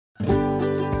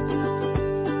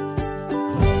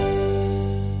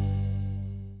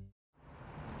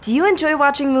Do you enjoy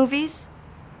watching movies?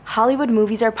 Hollywood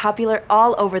movies are popular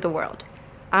all over the world.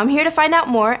 I'm here to find out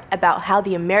more about how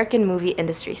the American movie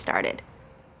industry started.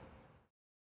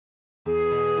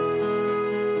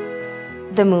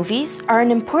 The movies are an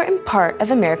important part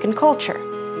of American culture.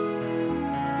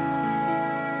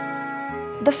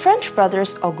 The French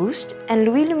brothers Auguste and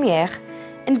Louis Lumière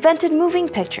invented moving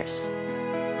pictures.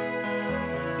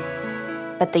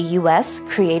 But the US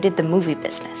created the movie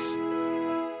business.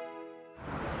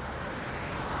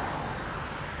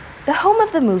 The home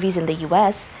of the movies in the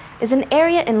US is an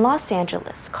area in Los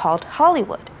Angeles called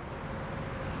Hollywood.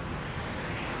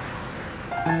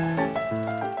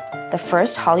 The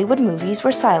first Hollywood movies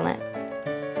were silent,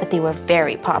 but they were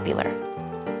very popular.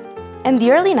 In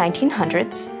the early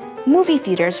 1900s, movie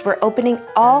theaters were opening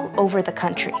all over the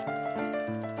country.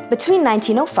 Between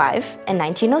 1905 and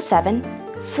 1907,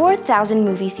 4,000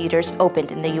 movie theaters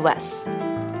opened in the US.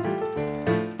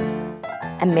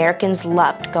 Americans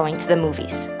loved going to the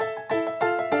movies.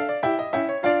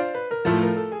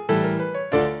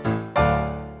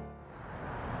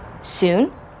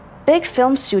 Soon, big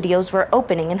film studios were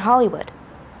opening in Hollywood.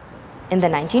 In the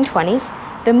 1920s,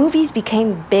 the movies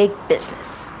became big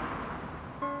business.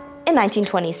 In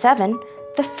 1927,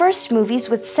 the first movies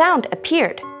with sound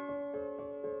appeared.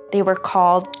 They were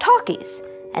called talkies,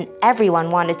 and everyone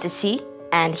wanted to see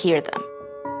and hear them.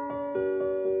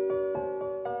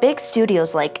 Big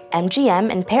studios like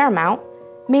MGM and Paramount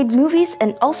made movies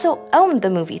and also owned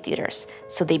the movie theaters,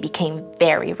 so they became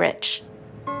very rich.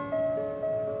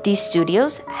 These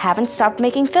studios haven't stopped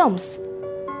making films.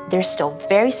 They're still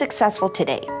very successful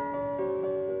today.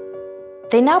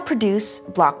 They now produce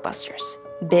blockbusters,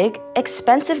 big,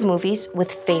 expensive movies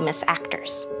with famous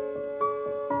actors.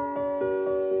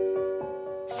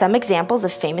 Some examples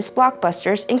of famous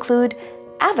blockbusters include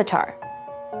Avatar,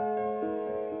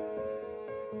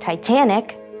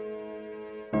 Titanic,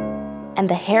 and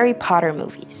the Harry Potter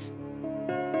movies.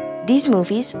 These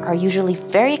movies are usually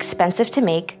very expensive to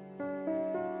make,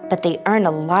 but they earn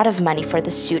a lot of money for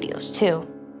the studios too.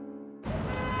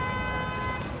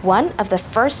 One of the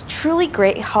first truly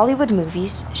great Hollywood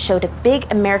movies showed a big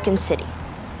American city.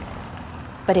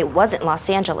 But it wasn't Los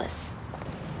Angeles.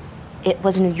 It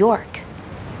was New York.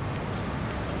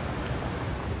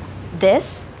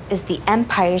 This is the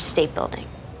Empire State Building.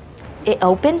 It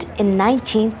opened in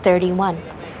 1931.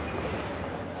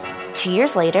 2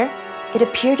 years later, it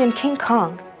appeared in King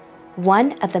Kong,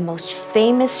 one of the most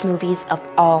famous movies of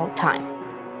all time.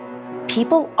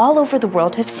 People all over the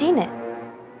world have seen it.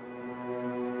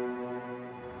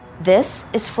 This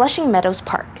is Flushing Meadows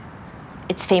Park.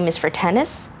 It's famous for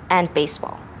tennis and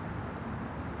baseball.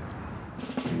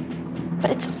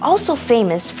 But it's also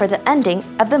famous for the ending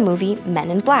of the movie Men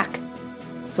in Black,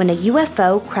 when a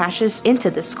UFO crashes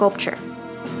into the sculpture.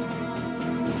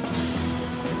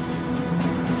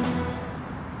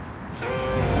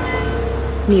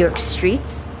 New York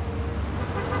streets,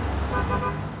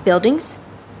 buildings,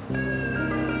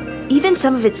 even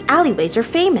some of its alleyways are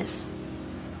famous.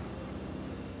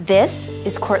 This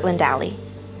is Cortlandt Alley.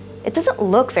 It doesn't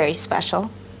look very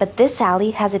special, but this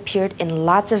alley has appeared in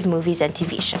lots of movies and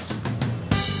TV shows.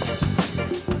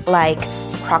 Like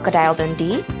Crocodile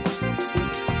Dundee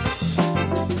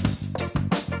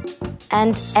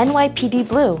and NYPD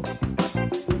Blue.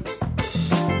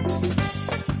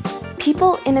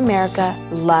 People in America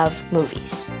love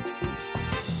movies.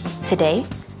 Today,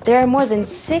 there are more than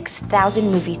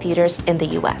 6,000 movie theaters in the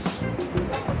US.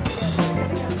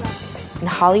 And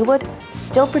Hollywood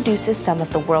still produces some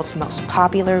of the world's most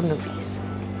popular movies.